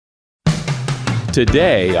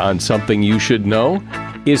Today on Something You Should Know,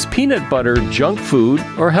 is peanut butter junk food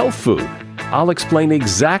or health food? I'll explain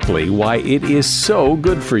exactly why it is so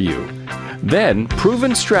good for you. Then,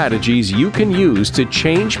 proven strategies you can use to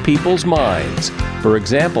change people's minds. For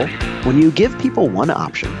example, when you give people one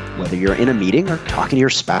option, whether you're in a meeting or talking to your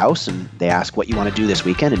spouse and they ask what you want to do this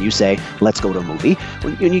weekend and you say, let's go to a movie,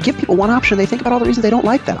 when you give people one option, they think about all the reasons they don't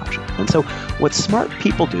like that option. And so what smart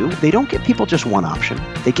people do, they don't give people just one option.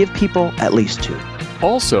 They give people at least two.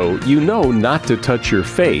 also, you know not to touch your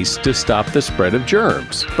face to stop the spread of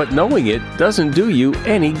germs, but knowing it doesn't do you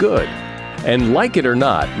any good. And like it or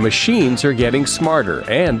not, machines are getting smarter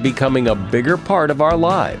and becoming a bigger part of our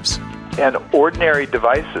lives. And ordinary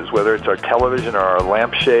devices, whether it's our television or our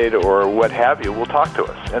lampshade or what have you, will talk to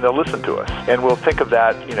us and they'll listen to us. And we'll think of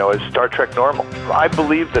that, as Star Trek normal. I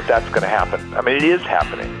believe that that's going to happen. I mean, it is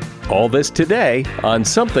happening. All this today on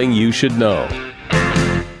Something You Should Know.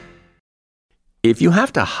 If you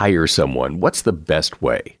have to hire someone, what's the best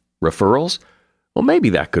way? Referrals? Well, maybe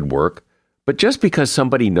that could work. But just because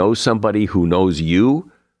somebody knows somebody who knows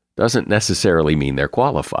you doesn't necessarily mean they're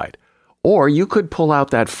qualified. Or you could pull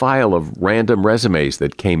out that file of random resumes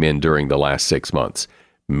that came in during the last 6 months.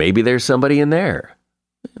 Maybe there's somebody in there.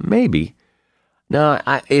 Maybe. Now,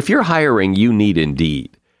 if you're hiring, you need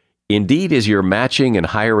Indeed. Indeed is your matching and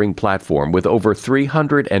hiring platform with over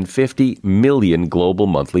 350 million global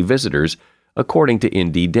monthly visitors, according to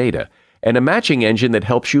Indeed data, and a matching engine that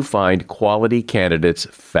helps you find quality candidates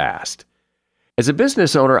fast. As a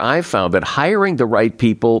business owner, I've found that hiring the right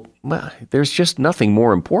people, well, there's just nothing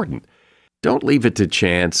more important. Don't leave it to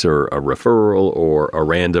chance or a referral or a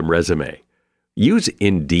random resume. Use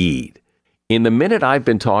Indeed. In the minute I've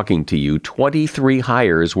been talking to you, 23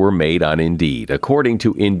 hires were made on Indeed, according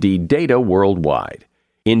to Indeed data worldwide.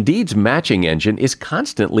 Indeed's matching engine is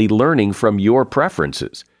constantly learning from your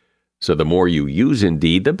preferences. So the more you use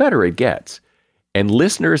Indeed, the better it gets. And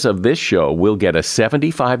listeners of this show will get a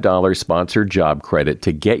 $75 sponsored job credit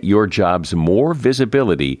to get your jobs more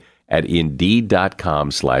visibility at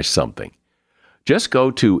Indeed.com/something. Just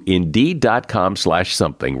go to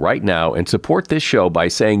Indeed.com/something right now and support this show by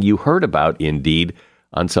saying you heard about Indeed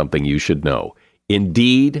on Something You Should Know.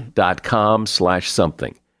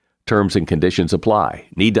 Indeed.com/something. Terms and conditions apply.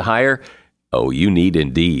 Need to hire? Oh, you need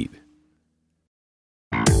Indeed.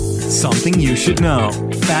 Something you should know.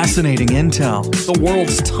 Fascinating intel, the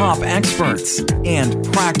world's top experts, and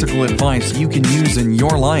practical advice you can use in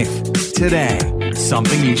your life. Today,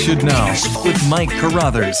 Something You Should Know with Mike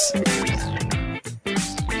Carruthers.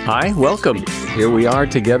 Hi, welcome. Here we are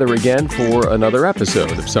together again for another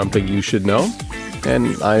episode of Something You Should Know,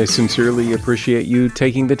 and I sincerely appreciate you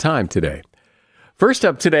taking the time today. First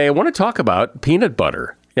up today, I want to talk about peanut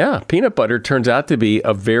butter. Yeah, peanut butter turns out to be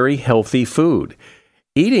a very healthy food.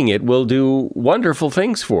 Eating it will do wonderful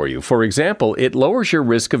things for you. For example, it lowers your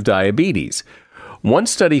risk of diabetes. One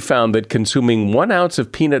study found that consuming 1 ounce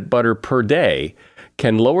of peanut butter per day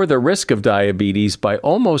can lower the risk of diabetes by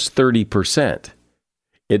almost 30%.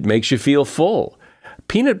 It makes you feel full.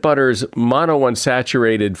 Peanut butter's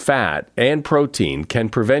monounsaturated fat and protein can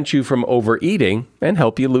prevent you from overeating and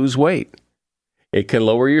help you lose weight. It can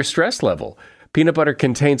lower your stress level. Peanut butter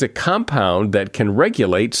contains a compound that can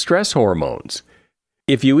regulate stress hormones.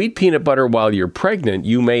 If you eat peanut butter while you're pregnant,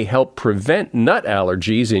 you may help prevent nut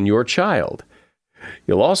allergies in your child.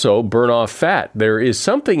 You'll also burn off fat. There is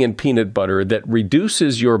something in peanut butter that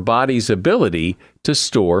reduces your body's ability to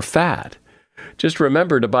store fat. Just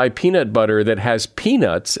remember to buy peanut butter that has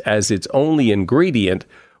peanuts as its only ingredient,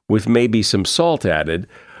 with maybe some salt added,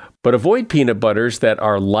 but avoid peanut butters that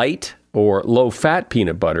are light or low-fat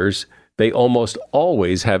peanut butters. They almost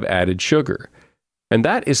always have added sugar. And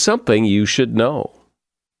that is something you should know.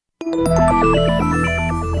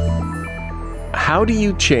 How do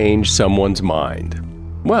you change someone's mind?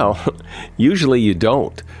 Well, usually you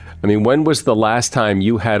don't. I mean, when was the last time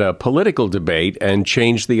you had a political debate and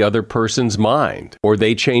changed the other person's mind, or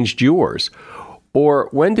they changed yours? Or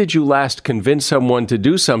when did you last convince someone to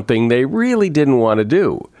do something they really didn't want to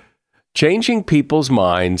do? Changing people's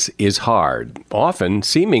minds is hard, often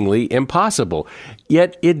seemingly impossible,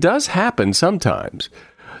 yet it does happen sometimes.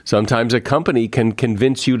 Sometimes a company can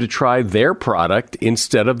convince you to try their product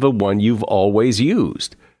instead of the one you've always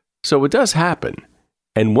used. So it does happen.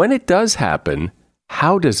 And when it does happen,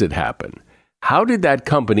 how does it happen? How did that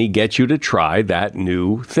company get you to try that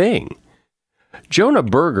new thing? Jonah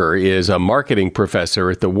Berger is a marketing professor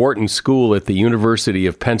at the Wharton School at the University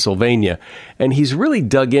of Pennsylvania, and he's really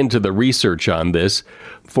dug into the research on this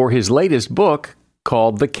for his latest book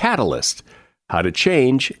called The Catalyst: How to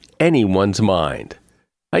Change Anyone's Mind.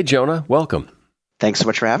 Hi, Jonah. Welcome. Thanks so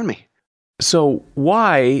much for having me. So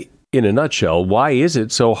why, in a nutshell, why is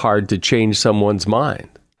it so hard to change someone's mind?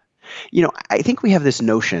 I think we have this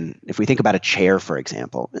notion, if we think about a chair, for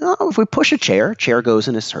example, if we push a chair goes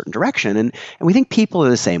in a certain direction. And we think people are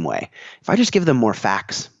the same way. If I just give them more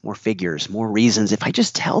facts, more figures, more reasons, if I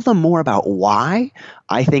just tell them more about why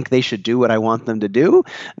I think they should do what I want them to do,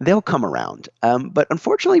 they'll come around. But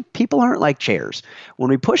unfortunately, people aren't like chairs. When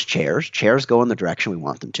we push chairs go in the direction we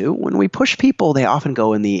want them to. When we push people, they often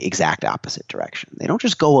go in the exact opposite direction. They don't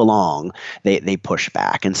just go along, they push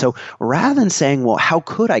back. And so rather than saying, well, how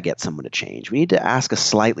could I get someone to change? We need to ask a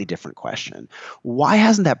slightly different question. Why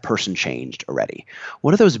hasn't that person changed already?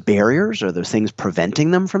 What are those barriers or those things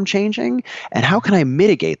preventing them from changing? And how can I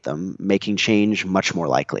mitigate them, making change much more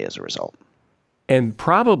likely as a result? And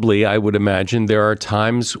probably, I would imagine, there are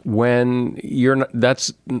times when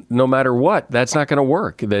that's no matter what, that's not going to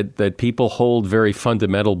work. That people hold very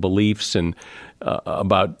fundamental beliefs and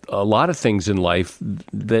about a lot of things in life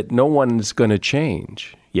that no one's going to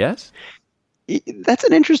change. Yes? That's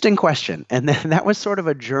an interesting question. And that was sort of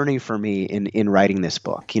a journey for me in writing this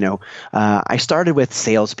book. I started with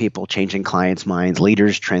salespeople changing clients' minds,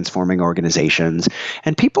 leaders transforming organizations,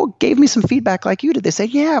 and people gave me some feedback like you did. They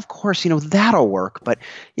said, yeah, of course, that'll work, but,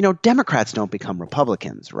 Democrats don't become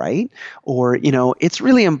Republicans, right? Or, it's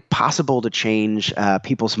really impossible to change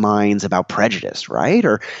people's minds about prejudice, right?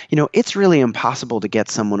 Or, it's really impossible to get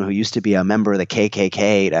someone who used to be a member of the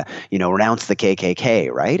KKK to, renounce the KKK,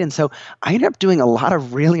 right? And so I ended up doing a lot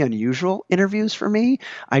of really unusual interviews for me.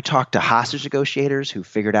 I talked to hostage negotiators who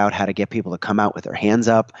figured out how to get people to come out with their hands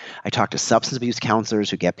up. I talked to substance abuse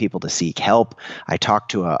counselors who get people to seek help. I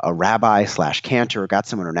talked to a rabbi/cantor who got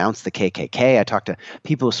someone to renounce the KKK. I talked to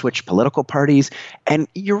people who switched political parties. And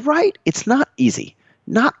you're right, it's not easy.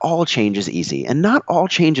 Not all change is easy and not all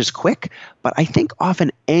change is quick, but I think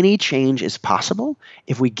often any change is possible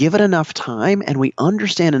if we give it enough time and we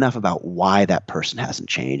understand enough about why that person hasn't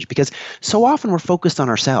changed. Because so often we're focused on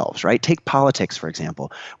ourselves, right? Take politics, for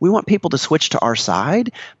example. We want people to switch to our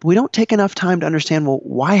side, but we don't take enough time to understand, well,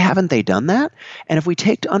 why haven't they done that? And if we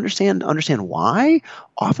take to understand why,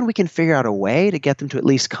 often we can figure out a way to get them to at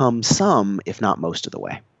least come some, if not most of the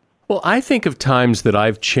way. Well, I think of times that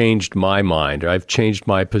I've changed my mind, or I've changed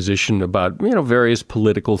my position about, various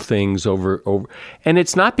political things over, and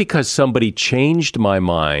it's not because somebody changed my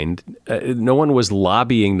mind. No one was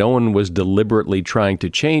lobbying. No one was deliberately trying to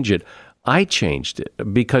change it. I changed it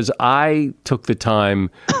because I took the time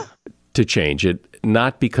to change it,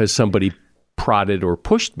 not because somebody prodded or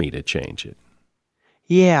pushed me to change it.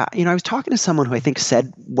 Yeah, I was talking to someone who I think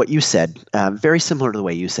said what you said, very similar to the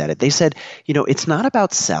way you said it. They said, it's not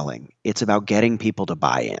about selling, it's about getting people to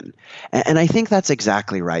buy in. And I think that's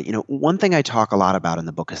exactly right. One thing I talk a lot about in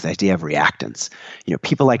the book is the idea of reactance.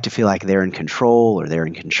 People like to feel like they're in control or they're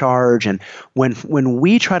in charge. And when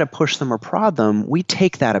we try to push them or prod them, we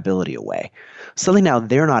take that ability away. Suddenly now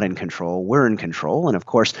they're not in control, we're in control. And of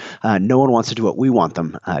course, no one wants to do what we want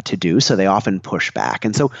them to do, so they often push back.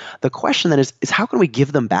 And so the question then is how can we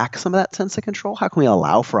give them back some of that sense of control? How can we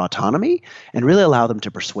allow for autonomy and really allow them to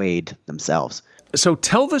persuade themselves? So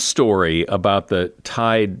tell the story about the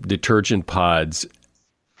Tide detergent pods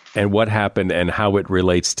and what happened and how it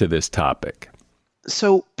relates to this topic.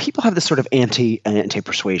 So people have this sort of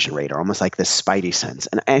anti-persuasion rate, or almost like this spidey sense.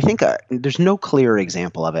 And I think there's no clearer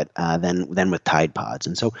example of it than with Tide Pods.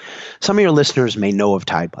 And so some of your listeners may know of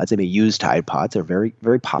Tide Pods. They may use Tide Pods. They're very,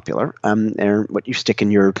 very popular. They're what you stick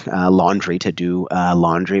in your laundry to do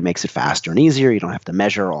laundry. It makes it faster and easier. You don't have to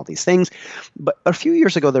measure all these things. But a few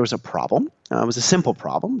years ago, there was a problem. It was a simple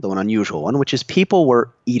problem, though an unusual one, which is people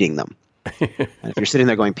were eating them. And if you're sitting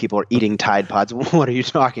there going, people are eating Tide Pods, what are you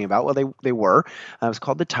talking about? Well, they were. It was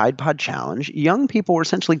called the Tide Pod Challenge. Young people were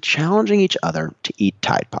essentially challenging each other to eat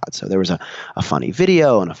Tide Pods. So there was a funny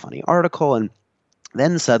video and a funny article, and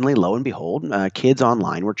then suddenly, lo and behold, kids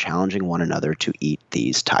online were challenging one another to eat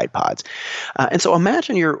these Tide Pods. And so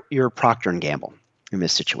imagine you're Procter & Gamble in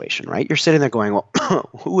this situation, right? You're sitting there going, well,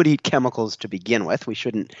 who would eat chemicals to begin with? We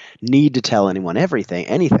shouldn't need to tell anyone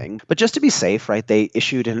anything. But just to be safe, right, they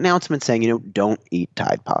issued an announcement saying, don't eat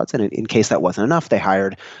Tide Pods. And in case that wasn't enough, they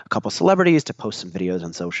hired a couple celebrities to post some videos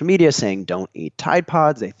on social media saying, don't eat Tide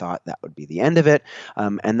Pods. They thought that would be the end of it.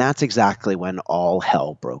 And that's exactly when all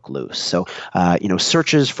hell broke loose. So,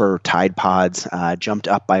 searches for Tide Pods jumped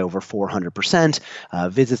up by over 400%.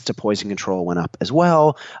 Visits to poison control went up as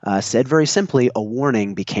well. Said very simply, a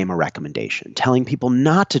warning became a recommendation. Telling people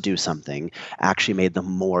not to do something actually made them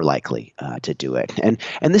more likely to do it. And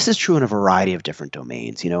this is true in a variety of different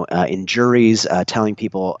domains. In juries, telling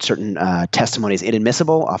people certain testimony is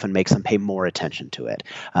inadmissible often makes them pay more attention to it.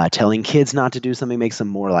 Telling kids not to do something makes them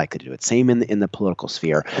more likely to do it. Same in the political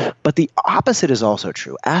sphere. But the opposite is also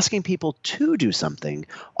true. Asking people to do something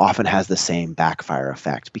often has the same backfire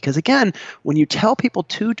effect. Because again, when you tell people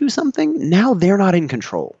to do something, now they're not in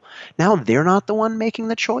control. Now they're not the one making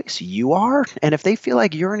the choice. You are. And if they feel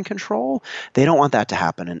like you're in control, they don't want that to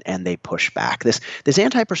happen, and they push back. This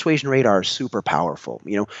anti-persuasion radar is super powerful.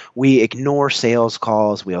 We ignore sales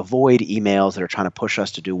calls. We avoid emails that are trying to push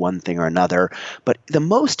us to do one thing or another. But the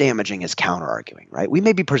most damaging is counter-arguing, right? We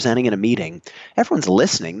may be presenting in a meeting. Everyone's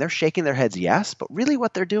listening. They're shaking their heads yes, but really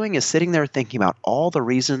what they're doing is sitting there thinking about all the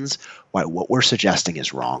reasons why what we're suggesting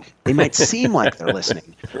is wrong. They might seem like they're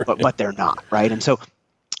listening, but they're not, right? And so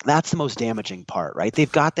that's the most damaging part, right?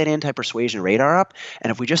 They've got that anti-persuasion radar up, and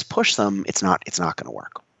if we just push them, it's not going to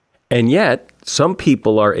work. And yet, some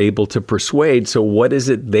people are able to persuade. So what is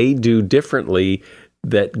it they do differently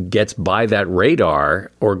that gets by that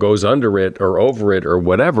radar or goes under it or over it or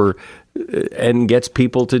whatever and gets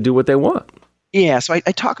people to do what they want? Yeah, so I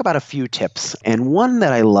talk about a few tips, and one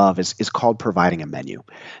that I love is called providing a menu.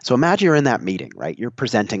 So imagine you're in that meeting, right? You're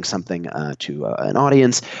presenting something to an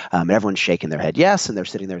audience, and everyone's shaking their head yes, and they're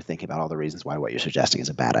sitting there thinking about all the reasons why what you're suggesting is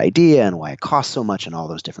a bad idea and why it costs so much and all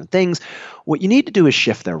those different things. What you need to do is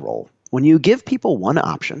shift their role. When you give people one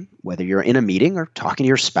option, whether you're in a meeting or talking to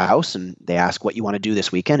your spouse and they ask what you want to do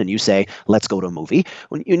this weekend and you say, let's go to a movie,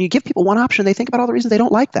 when you give people one option, they think about all the reasons they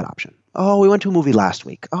don't like that option. Oh, we went to a movie last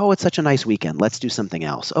week. Oh, it's such a nice weekend. Let's do something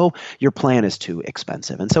else. Oh, your plan is too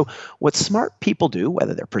expensive. And so what smart people do,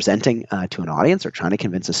 whether they're presenting to an audience or trying to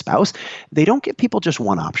convince a spouse, they don't give people just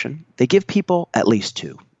one option. They give people at least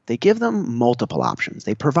two. They give them multiple options.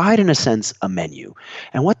 They provide, in a sense, a menu.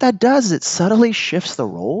 And what that does is it subtly shifts the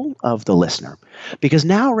role of the listener. Because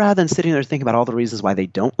now, rather than sitting there thinking about all the reasons why they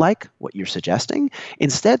don't like what you're suggesting,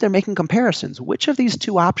 instead they're making comparisons. Which of these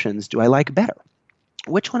two options do I like better?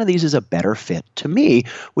 Which one of these is a better fit to me,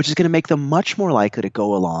 which is going to make them much more likely to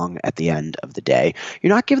go along at the end of the day?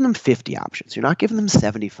 You're not giving them 50 options. You're not giving them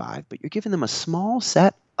 75, but you're giving them a small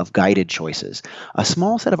set of guided choices, a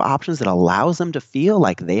small set of options that allows them to feel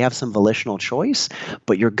like they have some volitional choice,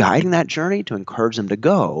 but you're guiding that journey to encourage them to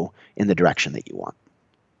go in the direction that you want.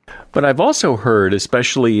 But I've also heard,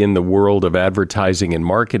 especially in the world of advertising and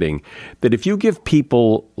marketing, that if you give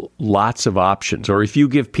people lots of options, or if you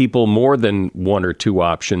give people more than one or two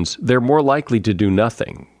options, they're more likely to do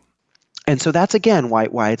nothing. And so that's, again, why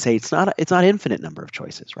I'd say it's not infinite number of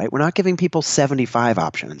choices, right? We're not giving people 75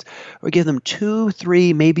 options. We give them 2,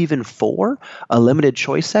 3, maybe even 4, a limited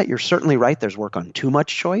choice set. You're certainly right. There's work on too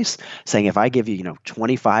much choice, saying if I give you,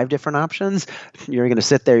 25 different options, you're going to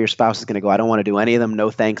sit there, your spouse is going to go, I don't want to do any of them.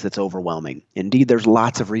 No thanks. It's overwhelming. Indeed, there's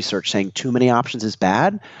lots of research saying too many options is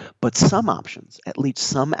bad, but some options, at least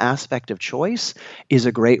some aspect of choice, is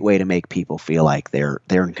a great way to make people feel like they're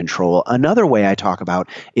in control. Another way I talk about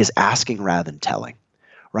is asking rather than telling,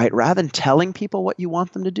 right? Rather than telling people what you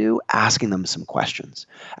want them to do, asking them some questions.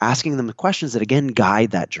 Asking them the questions that, again,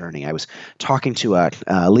 guide that journey. I was talking to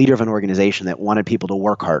a leader of an organization that wanted people to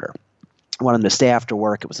work harder. Wanted them to stay after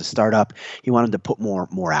work. It was a startup. He wanted to put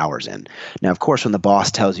more hours in. Now, of course, when the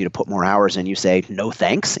boss tells you to put more hours in, you say, no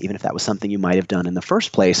thanks, even if that was something you might have done in the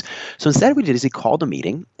first place. So instead what he did is he called a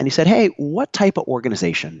meeting and he said, hey, what type of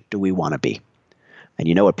organization do we want to be? And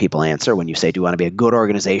you know what people answer when you say, do you want to be a good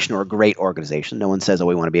organization or a great organization? No one says, oh,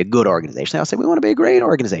 we want to be a good organization. They all say, we want to be a great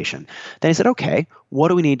organization. Then he said, okay, what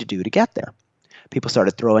do we need to do to get there? People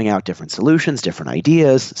started throwing out different solutions, different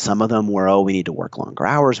ideas. Some of them were, oh, we need to work longer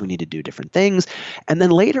hours. We need to do different things. And then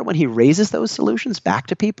later when he raises those solutions back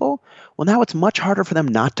to people, well, now it's much harder for them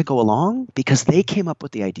not to go along because they came up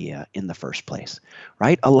with the idea in the first place,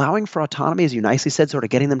 right? Allowing for autonomy, as you nicely said, sort of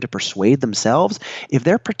getting them to persuade themselves. If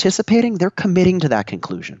they're participating, they're committing to that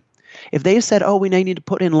conclusion. If they said, oh, we need to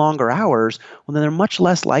put in longer hours, well, then they're much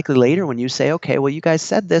less likely later when you say, okay, well, you guys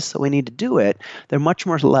said this, so we need to do it. They're much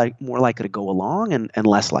more likely to go along and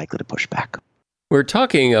less likely to push back. We're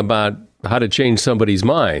talking about how to change somebody's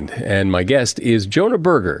mind, and my guest is Jonah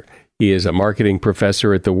Berger. He is a marketing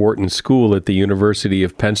professor at the Wharton School at the University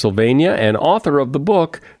of Pennsylvania and author of the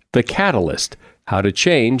book, The Catalyst, How to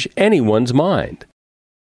Change Anyone's Mind.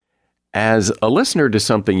 As a listener to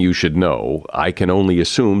Something You Should Know, I can only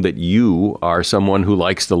assume that you are someone who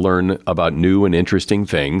likes to learn about new and interesting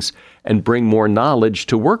things and bring more knowledge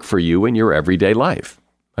to work for you in your everyday life.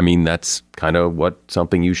 I mean, that's kind of what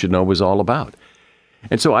Something You Should Know is all about.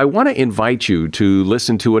 And so I want to invite you to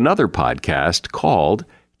listen to another podcast called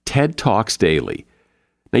TED Talks Daily.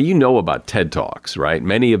 Now, you know about TED Talks, right?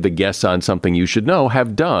 Many of the guests on Something You Should Know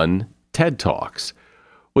have done TED Talks.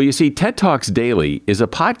 Well, you see, TED Talks Daily is a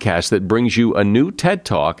podcast that brings you a new TED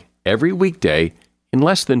Talk every weekday in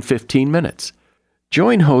less than 15 minutes.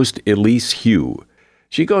 Join host Elise Hugh.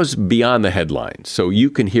 She goes beyond the headlines, so you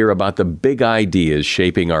can hear about the big ideas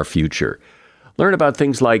shaping our future. Learn about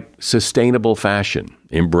things like sustainable fashion,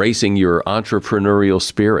 embracing your entrepreneurial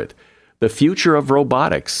spirit, the future of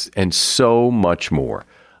robotics, and so much more.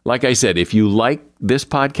 Like I said, if you like this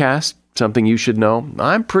podcast, Something You Should Know,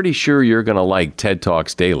 I'm pretty sure you're going to like TED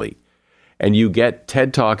Talks Daily. And you get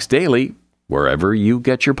TED Talks Daily wherever you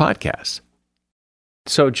get your podcasts.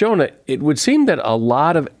 So, Jonah, it would seem that a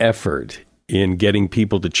lot of effort in getting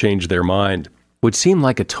people to change their mind would seem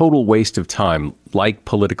like a total waste of time, like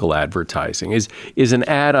political advertising. Is an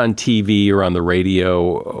ad on TV or on the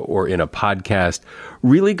radio or in a podcast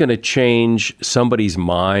really going to change somebody's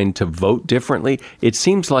mind to vote differently? It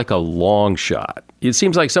seems like a long shot. It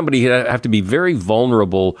seems like somebody would have to be very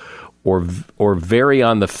vulnerable or very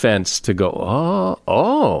on the fence to go,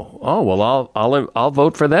 well, I'll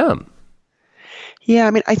vote for them. Yeah,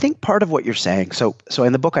 I mean, I think part of what you're saying, so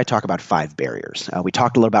in the book, I talk about 5 barriers. We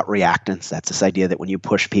talked a little about reactance. That's this idea that when you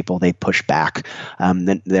push people, they push back.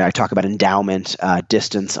 Then I talk about endowment,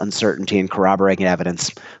 distance, uncertainty, and corroborating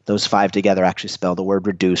evidence. Those 5 together actually spell the word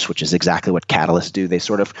reduce, which is exactly what catalysts do. They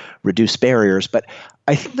sort of reduce barriers. But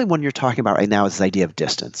I think the one you're talking about right now is this idea of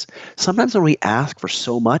distance. Sometimes when we ask for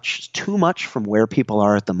so much, too much from where people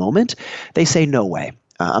are at the moment, they say, no way.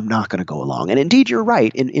 I'm not going to go along. And indeed, you're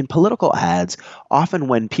right. In political ads, often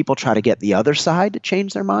when people try to get the other side to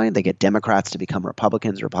change their mind, they get Democrats to become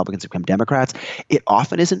Republicans, Republicans to become Democrats. It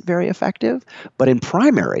often isn't very effective. But in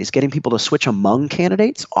primaries, getting people to switch among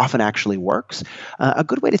candidates often actually works. A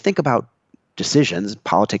good way to think about decisions,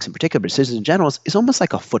 politics in particular, but decisions in general, is almost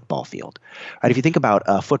like a football field. Right? If you think about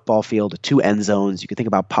a football field, 2 end zones, you can think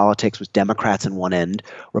about politics with Democrats on one end,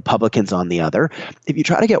 Republicans on the other. If you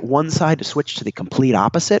try to get one side to switch to the complete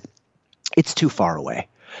opposite, it's too far away.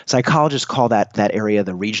 Psychologists call that area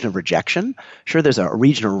the region of rejection. Sure, there's a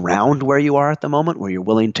region around where you are at the moment where you're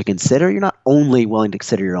willing to consider. You're not only willing to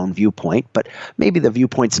consider your own viewpoint, but maybe the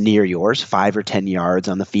viewpoint's near yours, 5 or 10 yards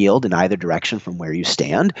on the field in either direction from where you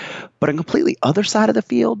stand. But on completely other side of the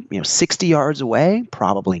field, 60 yards away,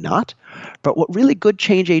 probably not. But what really good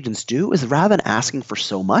change agents do is rather than asking for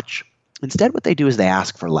so much, instead what they do is they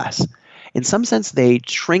ask for less. In some sense, they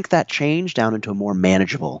shrink that change down into a more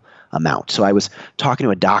manageable amount. So I was talking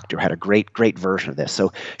to a doctor who had a great version of this.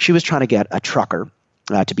 So she was trying to get a trucker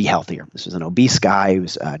to be healthier. This was an obese guy who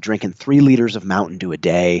was drinking 3 liters of Mountain Dew a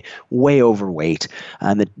day, way overweight.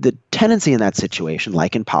 And the tendency in that situation,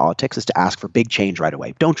 like in politics, is to ask for big change right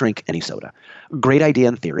away. Don't drink any soda. Great idea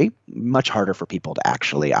in theory, much harder for people to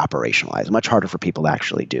actually operationalize, much harder for people to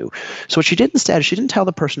actually do. So what she did instead is she didn't tell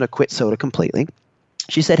the person to quit soda completely.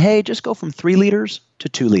 She said, hey, just go from 3 liters to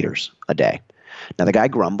 2 liters a day. Now, the guy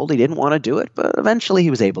grumbled. He didn't want to do it, but eventually he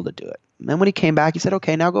was able to do it. And then when he came back, he said,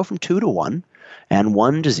 okay, now go from 2 to 1 and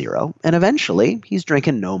 1 to 0. And eventually he's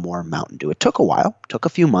drinking no more Mountain Dew. It took a while, took a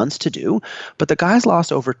few months to do, but the guy's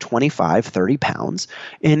lost over 25, 30 pounds,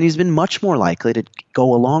 and he's been much more likely to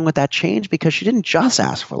go along with that change because she didn't just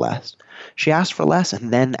ask for less. She asked for less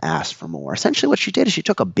and then asked for more. Essentially what she did is she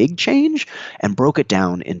took a big change and broke it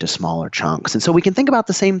down into smaller chunks. And so we can think about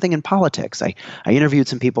the same thing in politics. I interviewed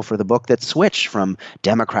some people for the book that switched from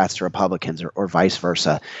Democrats to Republicans or vice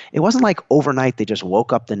versa. It wasn't like overnight they just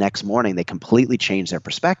woke up the next morning, they completely changed their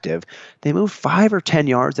perspective. They moved 5 or 10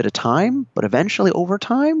 yards at a time, but eventually over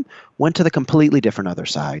time went to the completely different other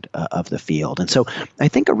side of the field. And so I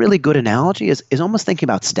think a really good analogy is almost thinking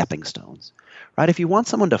about stepping stones. Right? If you want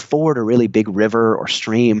someone to ford a really big river or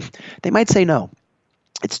stream, they might say no.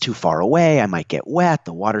 It's too far away. I might get wet.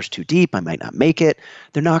 The water's too deep. I might not make it.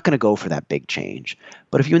 They're not going to go for that big change.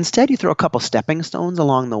 But if you throw a couple stepping stones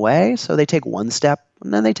along the way, so they take one step,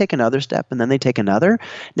 and then they take another step, and then they take another,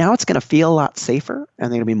 now it's going to feel a lot safer,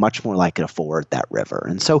 and they're going to be much more likely to ford that river.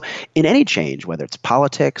 And so in any change, whether it's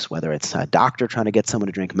politics, whether it's a doctor trying to get someone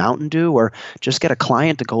to drink Mountain Dew, or just get a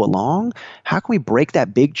client to go along, how can we break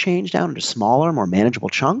that big change down into smaller, more manageable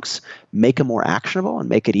chunks, make them more actionable, and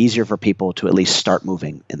make it easier for people to at least start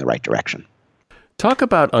moving in the right direction? Talk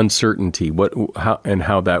about uncertainty,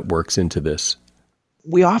 how that works into this.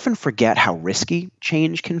 we often forget how risky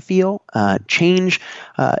change can feel.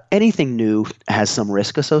 Anything new has some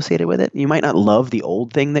risk associated with it. You might not love the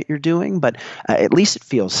old thing that you're doing, but at least it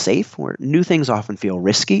feels safe, where new things often feel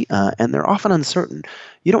risky, and they're often uncertain.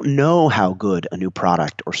 You don't know how good a new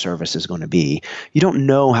product or service is going to be. You don't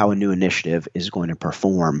know how a new initiative is going to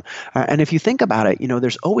perform. And if you think about it,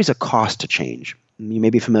 there's always a cost to change. You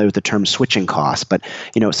may be familiar with the term switching costs, but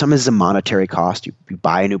sometimes it's a monetary cost. You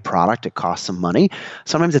buy a new product, it costs some money.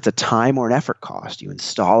 Sometimes it's a time or an effort cost. You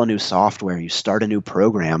install a new software, you start a new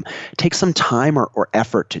program. It takes some time or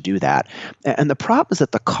effort to do that. And the problem is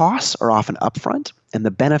that the costs are often upfront and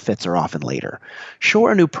the benefits are often later.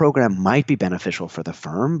 Sure, a new program might be beneficial for the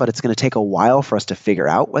firm, but it's going to take a while for us to figure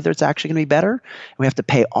out whether it's actually going to be better. And we have to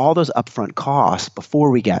pay all those upfront costs before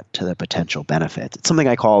we get to the potential benefits. It's something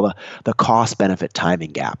I call the cost-benefit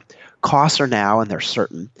timing gap. Costs are now and they're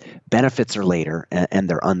certain. Benefits are later and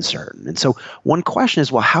they're uncertain. And so one question is,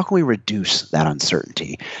 well, how can we reduce that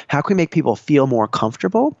uncertainty? How can we make people feel more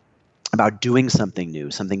comfortable about doing something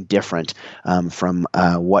new, something different from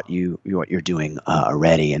what you're doing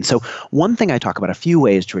already? And so one thing I talk about, a few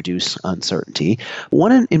ways to reduce uncertainty.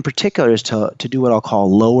 One in particular is to do what I'll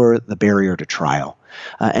call lower the barrier to trial.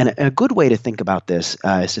 And a good way to think about this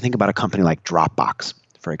is to think about a company like Dropbox,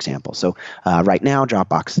 for example. So right now,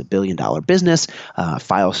 Dropbox is a $1 billion business,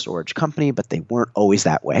 file storage company, but they weren't always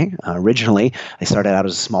that way. Originally, they started out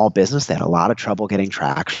as a small business. They had a lot of trouble getting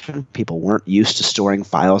traction. People weren't used to storing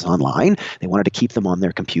files online. They wanted to keep them on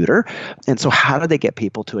their computer. And so how did they get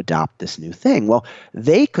people to adopt this new thing? Well,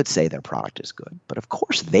 they could say their product is good, but of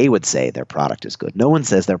course they would say their product is good. No one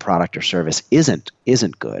says their product or service isn't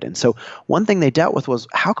good. And so one thing they dealt with was,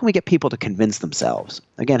 how can we get people to convince themselves?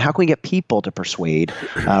 Again, how can we get people to persuade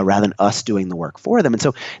rather than us doing the work for them? And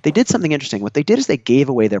so they did something interesting. What they did is they gave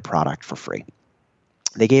away their product for free.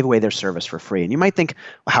 They gave away their service for free. And you might think,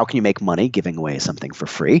 well, how can you make money giving away something for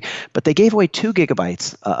free? But they gave away 2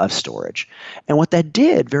 gigabytes of storage. And what that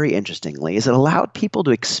did, very interestingly, is it allowed people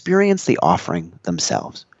to experience the offering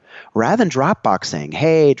themselves. Rather than Dropbox saying,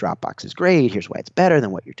 hey, Dropbox is great, here's why it's better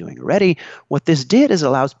than what you're doing already, what this did is it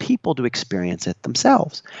allows people to experience it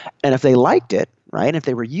themselves. And if they liked it, right, if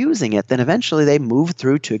they were using it, then eventually they moved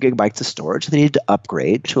through 2 gigabytes of storage. They needed to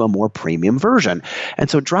upgrade to a more premium version. And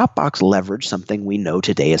so Dropbox leveraged something we know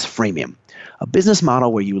today as freemium, a business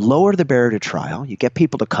model where you lower the barrier to trial, you get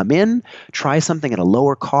people to come in, try something at a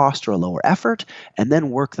lower cost or a lower effort, and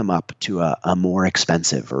then work them up to a more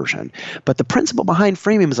expensive version. But the principle behind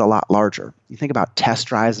freemium is a lot larger. You think about test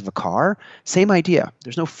drives of a car, same idea.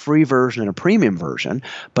 There's no free version and a premium version,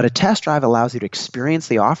 but a test drive allows you to experience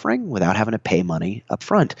the offering without having to pay money up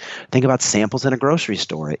front. Think about samples in a grocery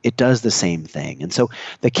store. It does the same thing. And so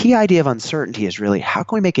the key idea of uncertainty is really, how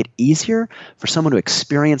can we make it easier for someone to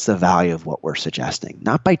experience the value of what we're suggesting?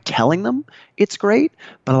 Not by telling them it's great,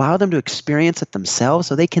 but allow them to experience it themselves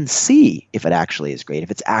so they can see if it actually is great,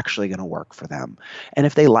 if it's actually going to work for them. And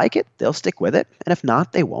if they like it, they'll stick with it. And if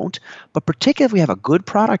not, they won't. But particularly if we have a good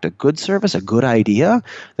product, a good service, a good idea,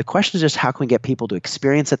 the question is just, how can we get people to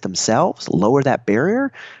experience it themselves, lower that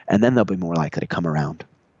barrier, and then they'll be more likely to come around.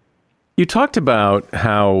 You talked about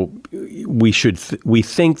how we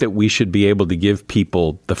think that we should be able to give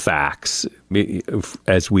people the facts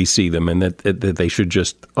as we see them, and that they should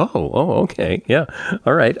just, okay, yeah,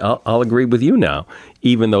 all right, I'll agree with you now,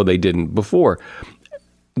 even though they didn't before.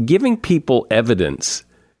 Giving people evidence,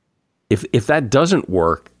 if that doesn't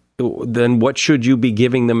work, then what should you be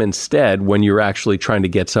giving them instead when you're actually trying to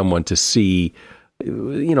get someone to see,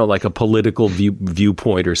 like a political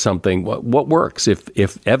viewpoint or something? What works?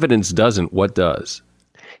 If evidence doesn't, what does?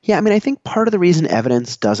 Yeah, I think part of the reason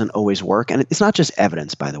evidence doesn't always work, and it's not just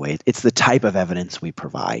evidence, by the way, it's the type of evidence we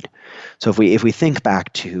provide. So if we think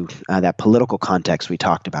back to that political context we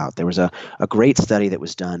talked about, there was a great study that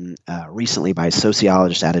was done recently by a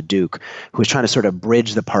sociologist out of Duke who was trying to sort of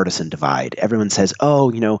bridge the partisan divide. Everyone says,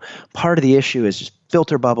 part of the issue is just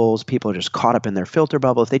filter bubbles. People are just caught up in their filter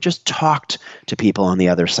bubble. If they just talked to people on the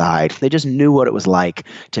other side, they just knew what it was like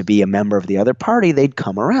to be a member of the other party, they'd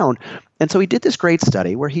come around. And so he did this great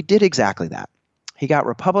study where he did exactly that. He got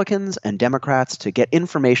Republicans and Democrats to get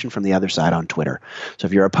information from the other side on Twitter. So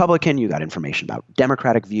if you're a Republican, you got information about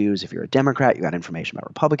Democratic views. If you're a Democrat, you got information about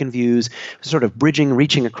Republican views. Sort of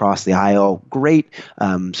reaching across the aisle. Great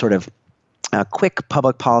quick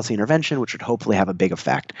public policy intervention, which would hopefully have a big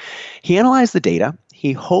effect. He analyzed the data.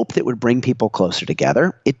 He hoped it would bring people closer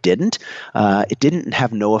together. It didn't. It didn't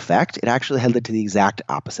have no effect. It actually had led to the exact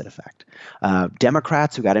opposite effect.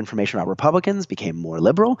 Democrats who got information about Republicans became more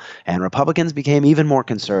liberal, and Republicans became even more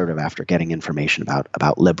conservative after getting information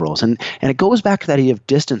about liberals. And it goes back to that idea of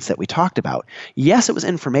distance that we talked about. Yes, it was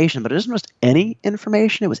information, but it isn't just any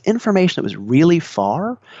information. It was information that was really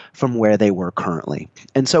far from where they were currently.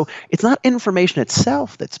 And so it's not information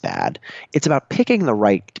itself that's bad. It's about picking the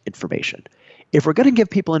right information. If we're going to give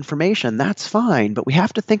people information, that's fine, but we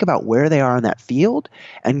have to think about where they are in that field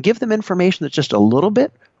and give them information that's just a little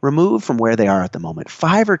bit removed from where they are at the moment,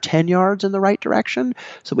 5 or 10 yards in the right direction,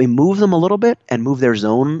 so we move them a little bit and move their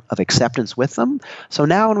zone of acceptance with them. So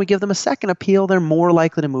now when we give them a second appeal, they're more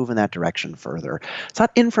likely to move in that direction further. It's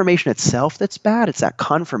not information itself that's bad, it's that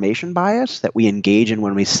confirmation bias that we engage in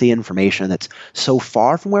when we see information that's so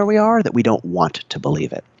far from where we are that we don't want to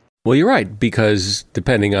believe it. Well, you're right, because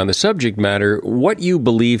depending on the subject matter, what you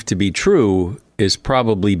believe to be true is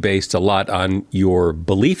probably based a lot on your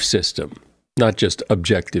belief system, not just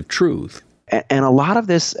objective truth. And a lot of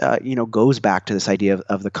this, goes back to this idea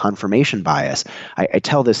of the confirmation bias. I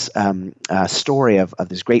tell this story of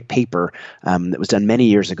this great paper that was done many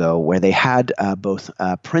years ago where they had both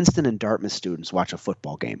Princeton and Dartmouth students watch a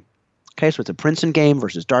football game. Okay, so it's a Princeton game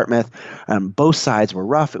versus Dartmouth. Both sides were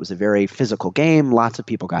rough. It was a very physical game. Lots of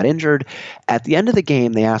people got injured. At the end of the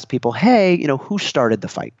game, they asked people, hey, who started the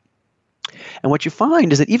fight? And what you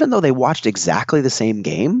find is that even though they watched exactly the same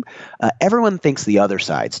game, everyone thinks the other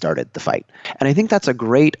side started the fight. And I think that's a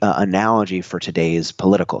great analogy for today's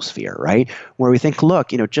political sphere, right? Where we think, look,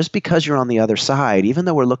 just because you're on the other side, even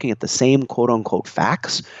though we're looking at the same quote-unquote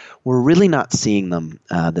facts, we're really not seeing them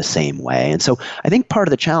the same way. And so I think part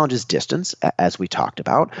of the challenge is distance, as we talked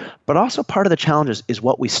about, but also part of the challenge is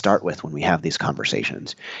what we start with when we have these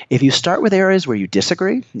conversations. If you start with areas where you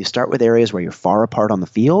disagree, you start with areas where you're far apart on the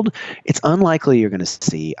field, it's unlikely you're going to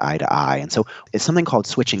see eye to eye. And so it's something called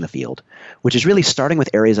switching the field, which is really starting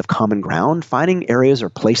with areas of common ground, finding areas or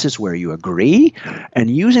places where you agree,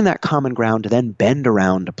 and using that common ground to then bend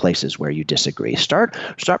around to places where you disagree. Start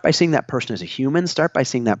by seeing that person as a human, start by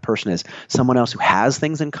seeing that person as someone else who has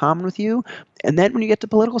things in common with you. And then when you get to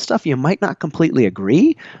political stuff, you might not completely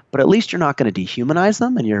agree, but at least you're not going to dehumanize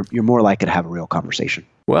them, and you're more likely to have a real conversation.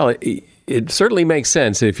 Well, it certainly makes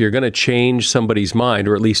sense if you're going to change somebody's mind,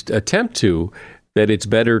 or at least attempt to, that it's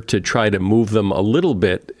better to try to move them a little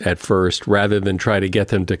bit at first rather than try to get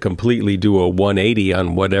them to completely do a 180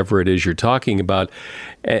 on whatever it is you're talking about.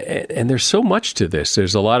 And there's so much to this.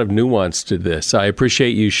 There's a lot of nuance to this. I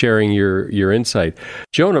appreciate you sharing your insight.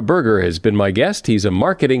 Jonah Berger has been my guest. He's a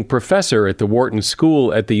marketing professor at the Wharton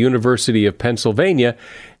School at the University of Pennsylvania,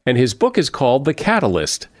 and his book is called The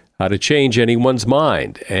Catalyst: How to Change Anyone's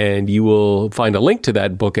Mind. And you will find a link to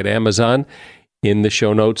that book at Amazon in the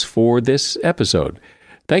show notes for this episode.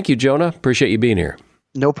 Thank you, Jonah. Appreciate you being here.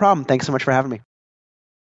 No problem. Thanks so much for having me.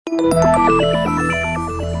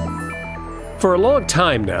 For a long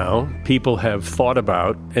time now, people have thought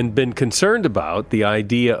about and been concerned about the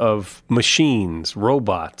idea of machines,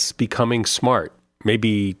 robots, becoming smart,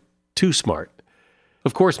 maybe too smart.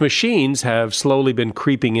 Of course, machines have slowly been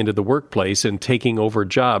creeping into the workplace and taking over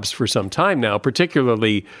jobs for some time now,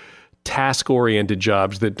 particularly task-oriented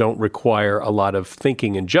jobs that don't require a lot of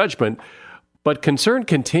thinking and judgment. But concern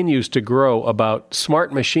continues to grow about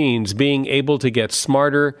smart machines being able to get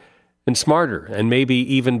smarter and smarter, and maybe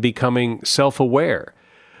even becoming self-aware.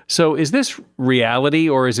 So is this reality,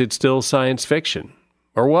 or is it still science fiction?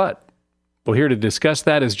 Or what? Well, here to discuss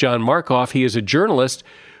that is John Markoff. He is a journalist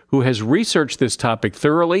who has researched this topic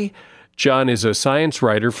thoroughly. John is a science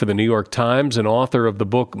writer for the New York Times and author of the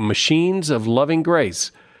book Machines of Loving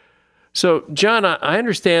Grace. So, John, I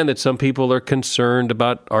understand that some people are concerned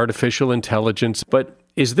about artificial intelligence, but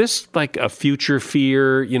is this like a future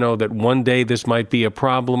fear, that one day this might be a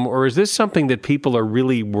problem, or is this something that people are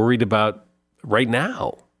really worried about right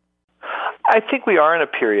now? I think we are in a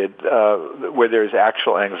period where there's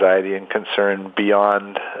actual anxiety and concern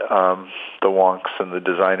beyond the wonks and the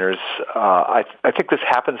designers. I think this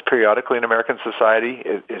happens periodically in American society.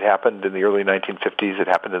 It happened in the early 1950s. It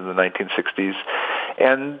happened in the 1960s.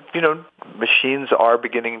 And, machines are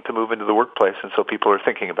beginning to move into the workplace, and so people are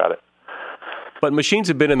thinking about it. But machines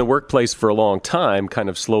have been in the workplace for a long time, kind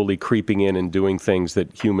of slowly creeping in and doing things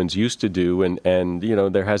that humans used to do, and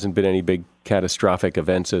there hasn't been any big catastrophic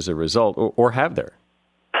events as a result, or have there?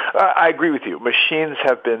 I agree with you. Machines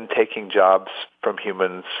have been taking jobs from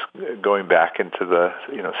humans going back into the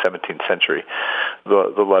 17th century,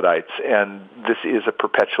 the Luddites, and this is a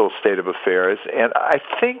perpetual state of affairs. And I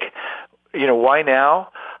think, why now?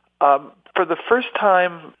 For the first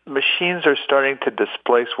time, machines are starting to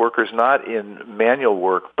displace workers not in manual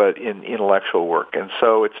work, but in intellectual work. And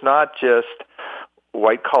so it's not just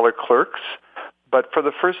white-collar clerks, but for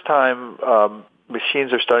the first time,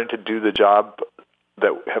 machines are starting to do the job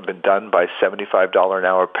that have been done by $75 an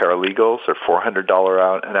hour paralegals or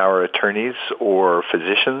 $400 an hour attorneys or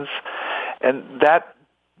physicians. And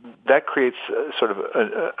that creates sort of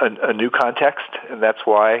a new context, and that's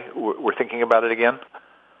why we're thinking about it again.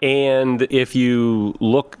 And if you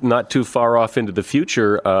look not too far off into the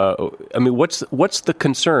future, what's the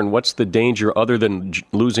concern? What's the danger other than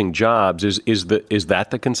losing jobs? Is that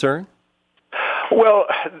the concern? Well,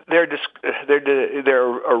 there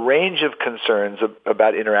are a range of concerns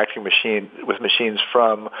about interacting with machines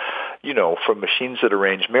from machines that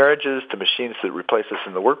arrange marriages to machines that replace us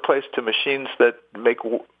in the workplace to machines that make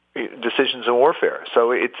decisions in warfare.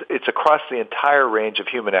 So it's across the entire range of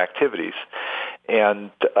human activities.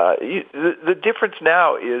 And the difference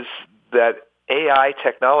now is that AI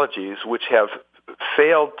technologies, which have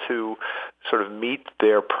failed to sort of meet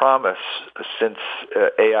their promise since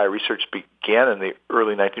AI research began in the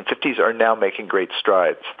early 1950s, are now making great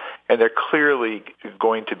strides. And they're clearly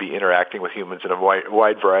going to be interacting with humans in a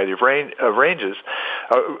wide variety of ranges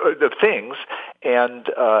of things, and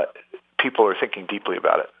people are thinking deeply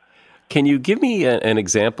about it. Can you give me an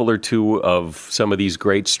example or two of some of these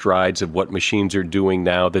great strides of what machines are doing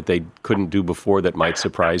now that they couldn't do before that might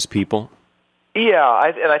surprise people? Yeah,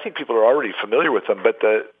 I think people are already familiar with them, but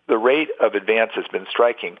the rate of advance has been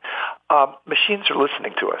striking. Machines are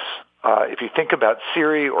listening to us. If you think about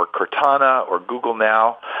Siri or Cortana or Google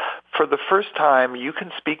Now, for the first time you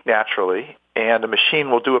can speak naturally, and a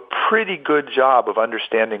machine will do a pretty good job of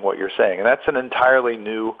understanding what you're saying. And that's an entirely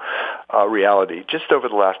new reality just over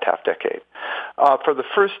the last half decade. For the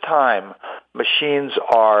first time, machines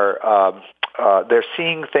are they're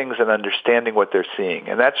seeing things and understanding what they're seeing,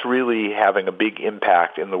 and that's really having a big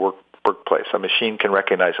impact in the workplace. A machine can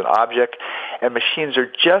recognize an object, and machines are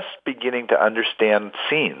just beginning to understand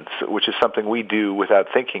scenes, which is something we do without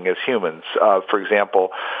thinking as humans. For example,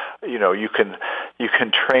 you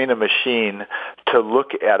can train a machine to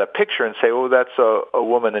look at a picture and say, "Oh, that's a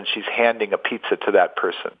woman, and she's handing a pizza to that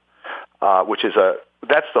person," which is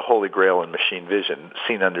that's the holy grail in machine vision,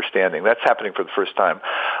 scene understanding. That's happening for the first time.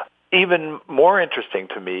 Even more interesting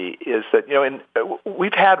to me is that,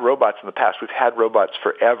 we've had robots in the past. We've had robots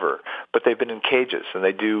forever, but they've been in cages, and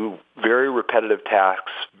they do very repetitive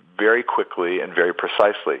tasks very quickly and very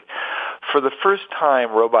precisely. For the first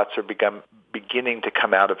time, robots are beginning to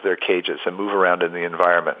come out of their cages and move around in the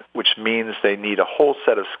environment, which means they need a whole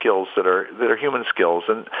set of skills that are human skills.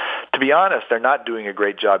 And to be honest, they're not doing a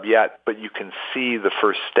great job yet, but you can see the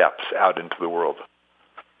first steps out into the world.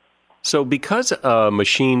 So because a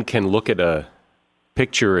machine can look at a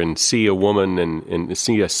picture and see a woman and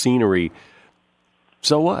see a scenery,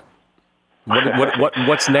 so what?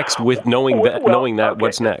 What's next with knowing that? Okay.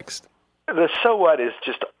 What's next? The so what is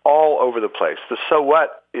just all over the place. The so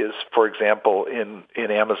what is, for example, in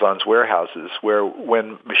Amazon's warehouses, where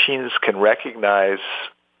when machines can recognize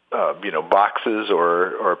boxes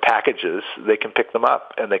or packages, they can pick them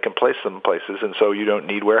up and they can place them in places, and so you don't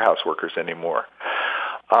need warehouse workers anymore.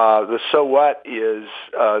 The so what is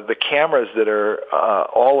the cameras that are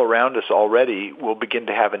all around us already will begin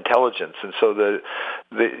to have intelligence, and so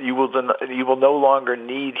you will no longer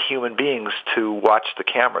need human beings to watch the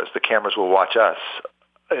cameras. The cameras will watch us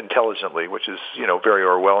intelligently, which is very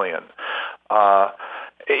Orwellian.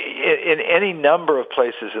 In any number of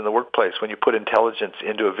places in the workplace, when you put intelligence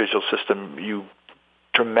into a visual system, you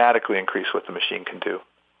dramatically increase what the machine can do.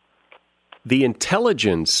 The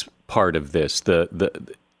intelligence part of this,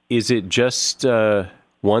 is it just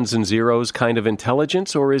ones and zeros kind of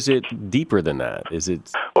intelligence, or is it deeper than that? Is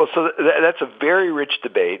it? Well, so that's a very rich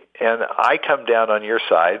debate, and I come down on your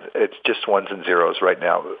side. It's just ones and zeros right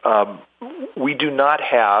now. We do not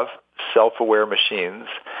have self-aware machines,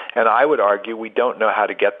 and I would argue we don't know how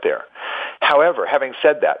to get there. However, having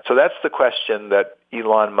said that, so that's the question that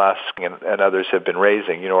Elon Musk and others have been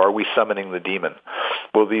raising. Are we summoning the demon?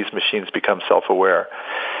 Will these machines become self-aware?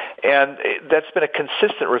 And that's been a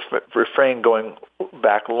consistent refrain going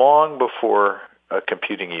back long before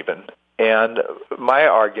computing even. And my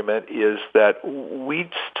argument is that we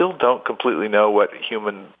still don't completely know what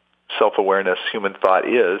human self-awareness, human thought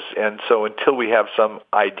is. And so until we have some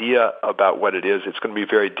idea about what it is, it's going to be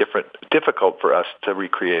very difficult for us to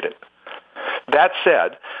recreate it. That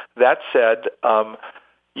said,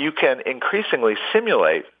 you can increasingly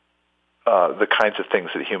simulate the kinds of things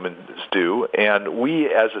that humans do, and we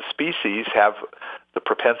as a species have the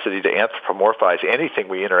propensity to anthropomorphize anything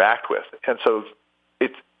we interact with. And so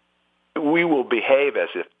we will behave as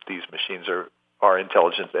if these machines are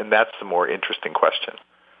intelligent? And that's the more interesting question.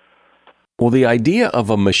 Well, the idea of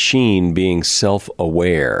a machine being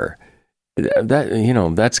self-aware,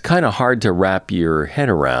 that's kind of hard to wrap your head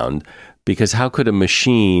around, because how could a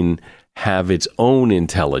machine have its own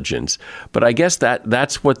intelligence? But I guess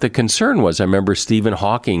that's what the concern was. I remember Stephen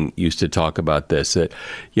Hawking used to talk about this, that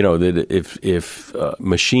if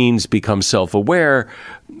machines become self-aware,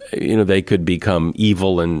 they could become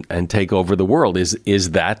evil and take over the world.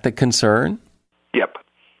 Is that the concern? Yep,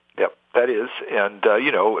 that is. And,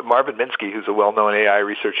 Marvin Minsky, who's a well-known AI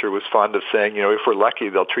researcher, was fond of saying, if we're lucky,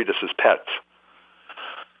 they'll treat us as pets.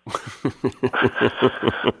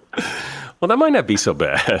 Well, that might not be so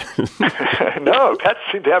bad. No, pets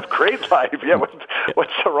seem to have great life. Yeah,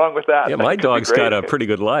 what's so wrong with that? Yeah, my dog's got a pretty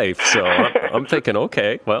good life, so I'm thinking,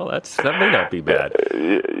 okay, well, that may not be bad.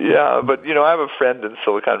 Yeah, but, I have a friend in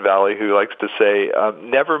Silicon Valley who likes to say,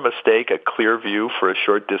 never mistake a clear view for a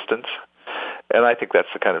short distance. And I think that's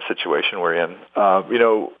the kind of situation we're in.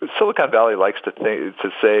 Silicon Valley likes to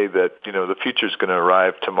say that, the future is going to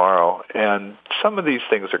arrive tomorrow. And some of these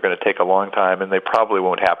things are going to take a long time, and they probably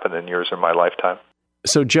won't happen in yours or my lifetime.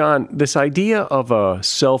 So, John, this idea of a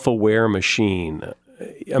self-aware machine,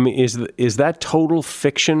 is that total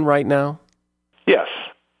fiction right now? Yes.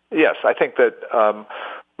 I think that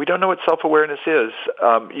we don't know what self-awareness is.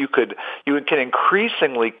 You can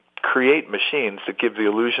increasingly create machines that give the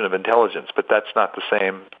illusion of intelligence, but that's not the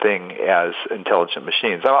same thing as intelligent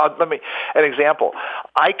machines. An example.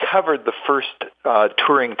 I covered the first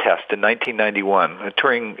Turing test in 1991.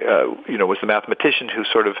 Turing, was the mathematician who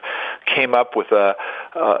sort of came up with a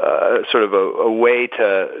way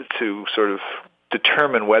to sort of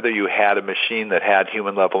determine whether you had a machine that had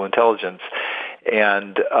human-level intelligence.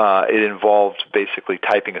 And it involved basically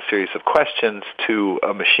typing a series of questions to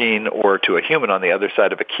a machine or to a human on the other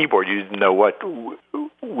side of a keyboard. You didn't know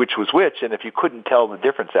which was which, and if you couldn't tell the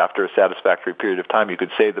difference after a satisfactory period of time, you could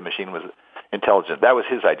say the machine was intelligent. That was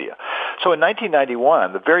his idea. So in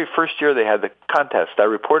 1991, the very first year they had the contest, I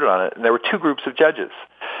reported on it, and there were two groups of judges.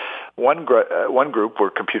 One group were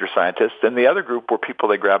computer scientists, and the other group were people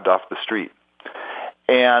they grabbed off the street.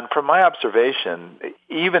 And from my observation,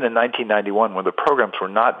 even in 1991, when the programs were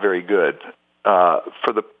not very good,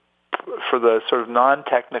 for the sort of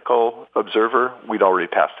non-technical observer, we'd already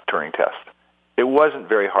passed the Turing test. It wasn't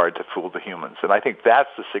very hard to fool the humans, and I think that's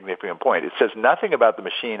the significant point. It says nothing about the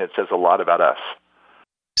machine; it says a lot about us.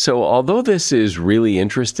 So, although this is really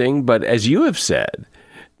interesting, but as you have said,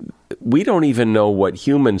 we don't even know what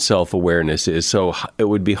human self-awareness is, so it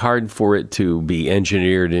would be hard for it to be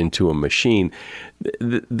engineered into a machine.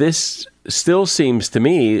 This still seems to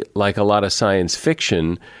me like a lot of science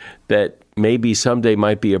fiction that maybe someday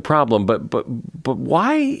might be a problem, but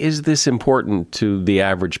why is this important to the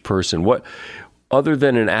average person? What, other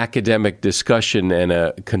than an academic discussion and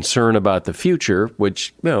a concern about the future,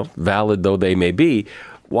 which, valid though they may be,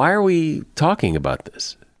 why are we talking about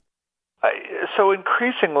this? So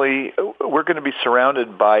increasingly, we're going to be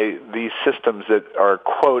surrounded by these systems that are,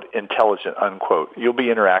 quote, intelligent, unquote. You'll be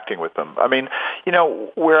interacting with them.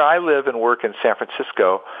 Where I live and work in San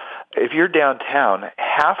Francisco, if you're downtown,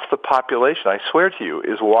 half the population, I swear to you,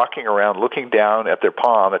 is walking around looking down at their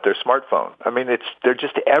palm, at their smartphone. They're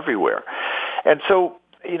just everywhere. And so,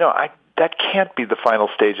 that can't be the final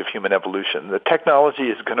stage of human evolution. The technology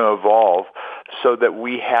is going to evolve so that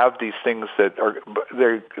we have these things that are,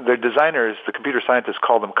 their designers, the computer scientists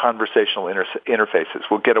call them conversational interfaces.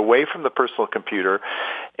 We'll get away from the personal computer,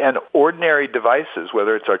 and ordinary devices,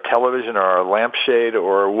 whether it's our television or our lampshade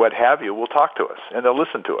or what have you, will talk to us, and they'll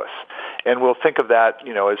listen to us. And we'll think of that,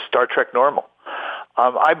 as Star Trek normal.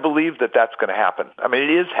 I believe that that's going to happen. It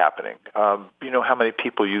is happening. You know how many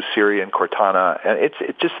people use Siri and Cortana, and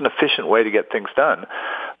it's just an efficient way to get things done.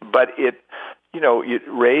 But it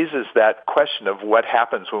raises that question of what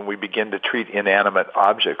happens when we begin to treat inanimate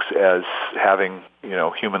objects as having,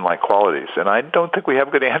 human-like qualities. And I don't think we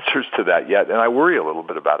have good answers to that yet, and I worry a little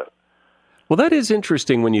bit about it. Well, that is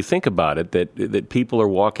interesting when you think about it, that people are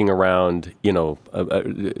walking around,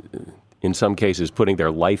 in some cases, putting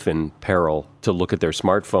their life in peril to look at their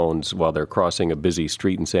smartphones while they're crossing a busy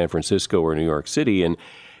street in San Francisco or New York City, and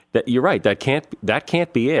that you're right. That can't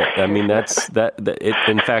be it.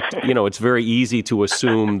 In fact, it's very easy to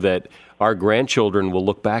assume that our grandchildren will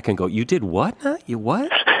look back and go, "You did what? Huh? You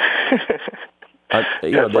what?"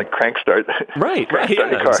 It's like crank start. Right.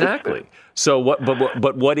 Yeah, exactly. So what?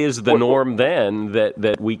 But what is the norm then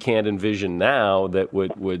that we can't envision now that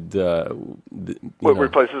would what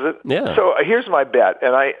replaces it? Yeah. So here's my bet,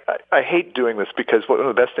 and I hate doing this because one of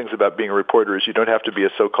the best things about being a reporter is you don't have to be a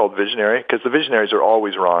so-called visionary, because the visionaries are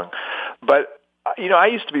always wrong. But I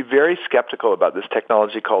used to be very skeptical about this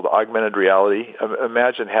technology called augmented reality.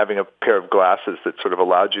 Imagine having a pair of glasses that sort of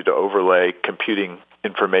allowed you to overlay computing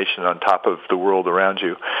information on top of the world around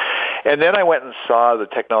you. And then I went and saw the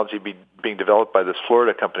technology being developed by this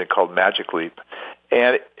Florida company called Magic Leap.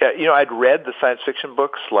 And, I'd read the science fiction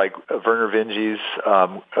books like Vernor Vinge's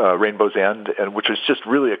Rainbow's End, and which was just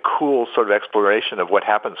really a cool sort of exploration of what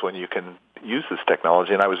happens when you can use this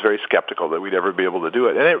technology. And I was very skeptical that we'd ever be able to do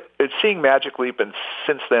it. And seeing Magic Leap and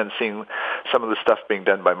since then seeing some of the stuff being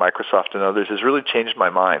done by Microsoft and others has really changed my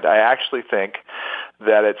mind. I actually think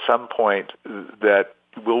that at some point that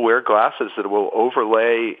we'll wear glasses that will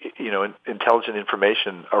overlay, intelligent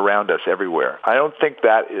information around us everywhere. I don't think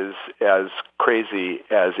that is as crazy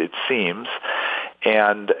as it seems,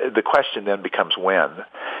 and the question then becomes when.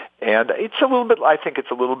 And I think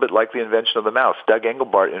it's a little bit like the invention of the mouse. Doug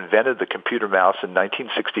Engelbart invented the computer mouse in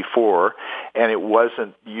 1964, and it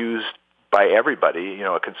wasn't used by everybody,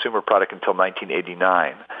 a consumer product until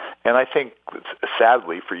 1989. And I think,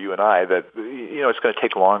 sadly for you and I, that it's going to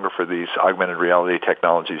take longer for these augmented reality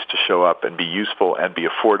technologies to show up and be useful and be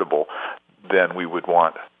affordable than we would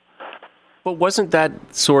want. But wasn't that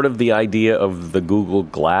sort of the idea of the Google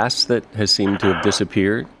Glass that has seemed to have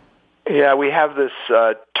disappeared? Yeah, we have this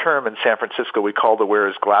term in San Francisco we call the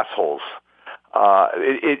wearer's glass holes.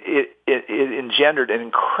 It engendered an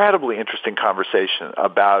incredibly interesting conversation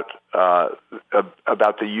about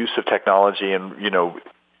the use of technology and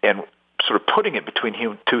sort of putting it between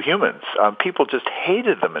two humans. People just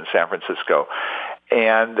hated them in San Francisco,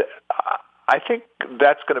 and I think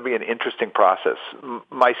that's going to be an interesting process.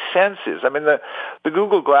 My sense is, the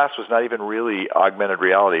Google Glass was not even really augmented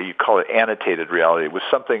reality. You call it annotated reality. It was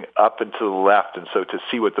something up and to the left, and so to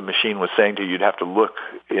see what the machine was saying to you, you'd have to look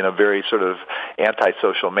in a very sort of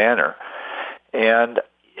antisocial manner. And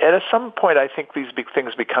at some point, I think these big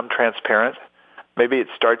things become transparent. Maybe it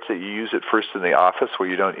starts that you use it first in the office where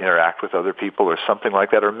you don't interact with other people or something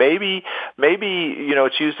like that. Or maybe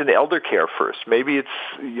it's used in elder care first. Maybe it's,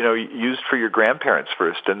 used for your grandparents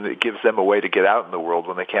first, and it gives them a way to get out in the world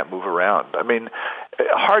when they can't move around.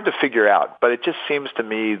 Hard to figure out, but it just seems to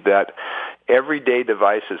me that everyday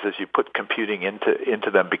devices, as you put computing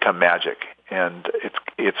into them, become magic. And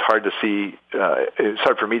it's hard to see, it's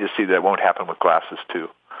hard for me to see that it won't happen with glasses too.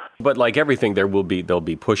 But like everything, there'll be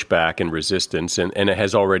pushback and resistance, and it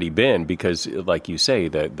has already been because, like you say,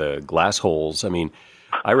 the glass holes.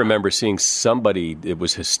 I remember seeing somebody, it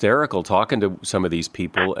was hysterical, talking to some of these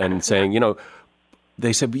people and saying,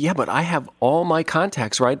 they said, yeah, but I have all my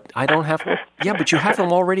contacts, right? I don't have, yeah, but you have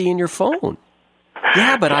them already in your phone.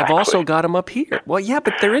 Yeah, but I've also got them up here. Well, yeah,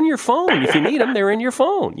 but they're in your phone. If you need them, they're in your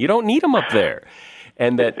phone. You don't need them up there.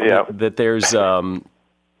 And that there's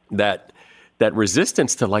that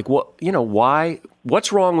resistance to why,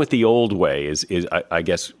 what's wrong with the old way is I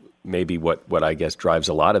guess maybe what I guess drives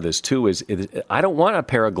a lot of this too is I don't want a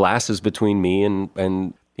pair of glasses between me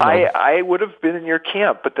and I would have been in your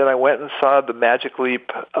camp, but then I went and saw the Magic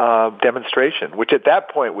Leap demonstration, which at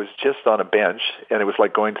that point was just on a bench, and it was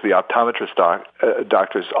like going to the optometrist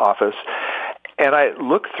doctor's office. And I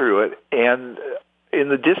looked through it, and in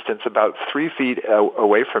the distance, about 3 feet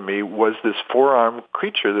away from me, was this four-armed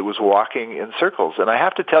creature that was walking in circles. And I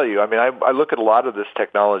have to tell you, I look at a lot of this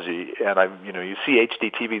technology, and you see HD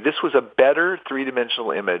TV. This was a better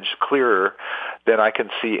three-dimensional image, clearer than I can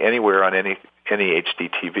see anywhere on any HD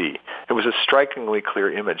TV. It was a strikingly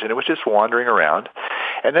clear image, and it was just wandering around.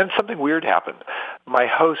 And then something weird happened. My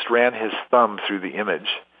host ran his thumb through the image,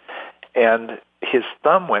 and his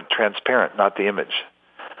thumb went transparent, not the image.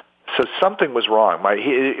 So something was wrong.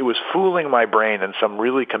 It was fooling my brain in some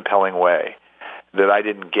really compelling way that I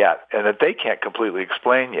didn't get and that they can't completely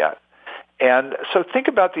explain yet. And so think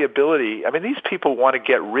about the ability. These people want to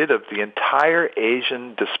get rid of the entire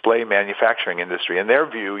Asian display manufacturing industry. In their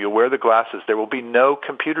view, you'll wear the glasses. There will be no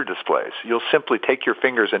computer displays. You'll simply take your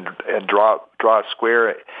fingers and draw a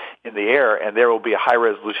square in the air, and there will be a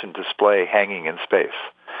high-resolution display hanging in space.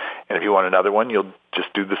 And if you want another one, you'll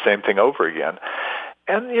just do the same thing over again.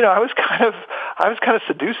 And I was kind of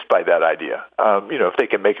seduced by that idea. If they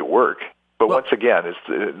can make it work. But once again,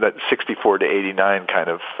 it's that 64 to 89 kind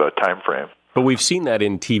of time frame. But we've seen that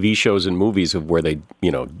in TV shows and movies of where they,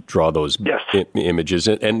 draw those images,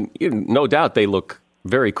 and no doubt they look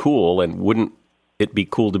very cool. And wouldn't it be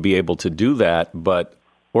cool to be able to do that? But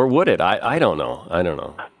or would it? I don't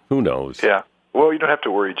know. Who knows? Yeah. Well, you don't have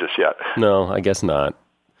to worry just yet. No, I guess not.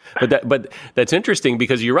 But that's interesting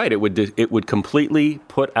because you're right. It would completely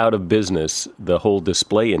put out of business the whole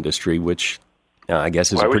display industry, which I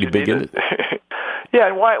guess is a pretty big industry. Yeah,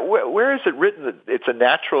 and where is it written that it's a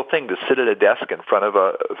natural thing to sit at a desk in front of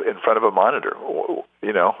a monitor?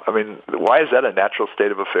 You know, I mean, why is that a natural state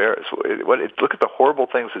of affairs? Look at the horrible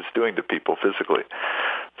things it's doing to people physically.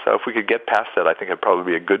 So if we could get past that, I think it'd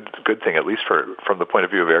probably be a good thing, at least from the point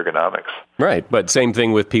of view of ergonomics. Right, but same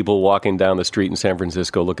thing with people walking down the street in San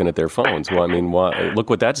Francisco looking at their phones. Well, I mean, look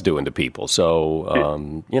what that's doing to people.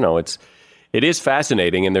 So, you know, it is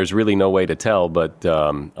fascinating, and there's really no way to tell, but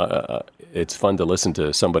it's fun to listen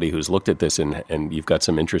to somebody who's looked at this, and you've got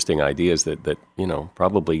some interesting ideas that you know,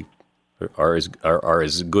 probably are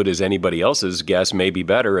as good as anybody else's guess, maybe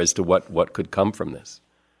better, as to what could come from this.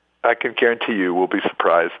 I can guarantee you we'll be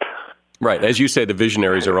surprised. Right. As you say, the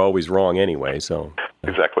visionaries are always wrong anyway. So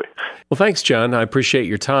Exactly. Well, thanks, John. I appreciate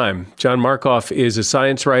your time. John Markoff is a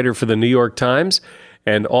science writer for the New York Times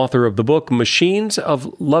and author of the book Machines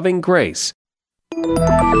of Loving Grace.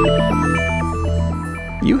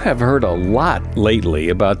 You have heard a lot lately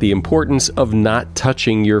about the importance of not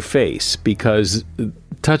touching your face, because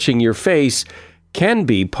touching your face can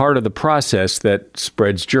be part of the process that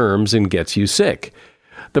spreads germs and gets you sick.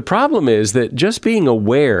 The problem is that just being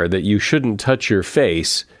aware that you shouldn't touch your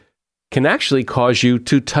face can actually cause you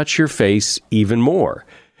to touch your face even more.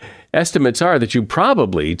 Estimates are that you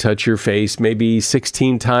probably touch your face maybe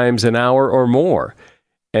 16 times an hour or more.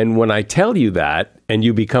 And when I tell you that, and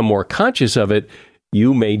you become more conscious of it,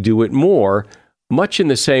 you may do it more, much in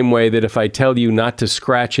the same way that if I tell you not to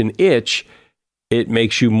scratch an itch, it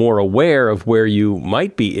makes you more aware of where you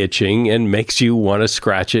might be itching and makes you want to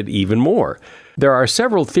scratch it even more. There are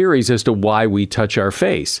several theories as to why we touch our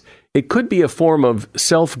face. It could be a form of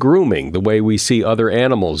self-grooming, the way we see other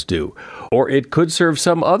animals do, or it could serve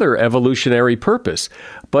some other evolutionary purpose.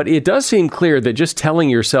 But it does seem clear that just telling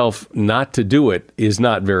yourself not to do it is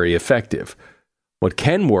not very effective. What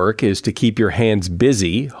can work is to keep your hands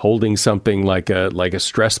busy, holding something like a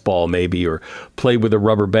stress ball maybe, or play with a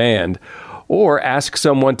rubber band, or ask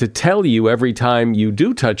someone to tell you every time you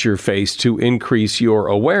do touch your face to increase your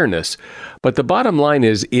awareness. But the bottom line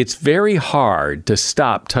is it's very hard to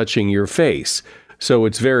stop touching your face. So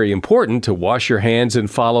it's very important to wash your hands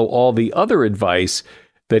and follow all the other advice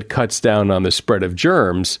that cuts down on the spread of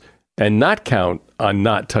germs and not count on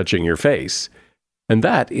not touching your face. And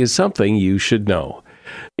that is something you should know.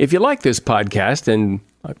 If you like this podcast, and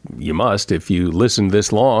you must if you listened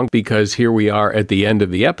this long, because here we are at the end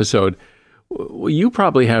of the episode, you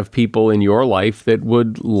probably have people in your life that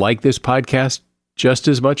would like this podcast just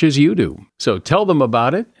as much as you do. So tell them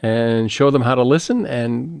about it and show them how to listen,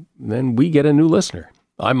 and then we get a new listener.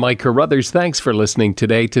 I'm Mike Carruthers. Thanks for listening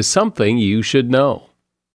today to Something You Should Know.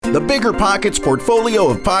 The Bigger Pockets portfolio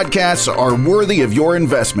of podcasts are worthy of your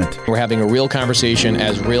investment. We're having a real conversation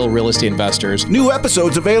as real estate investors. New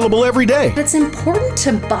episodes available every day. It's important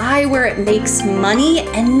to buy where it makes money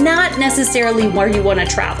and not necessarily where you want to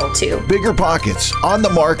travel to. Bigger Pockets, On the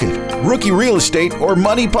Market, Rookie Real Estate, or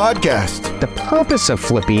Money Podcast. The purpose of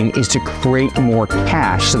flipping is to create more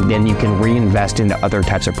cash so then you can reinvest into other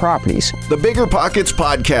types of properties. The Bigger Pockets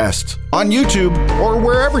Podcast, on YouTube or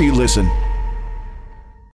wherever you listen.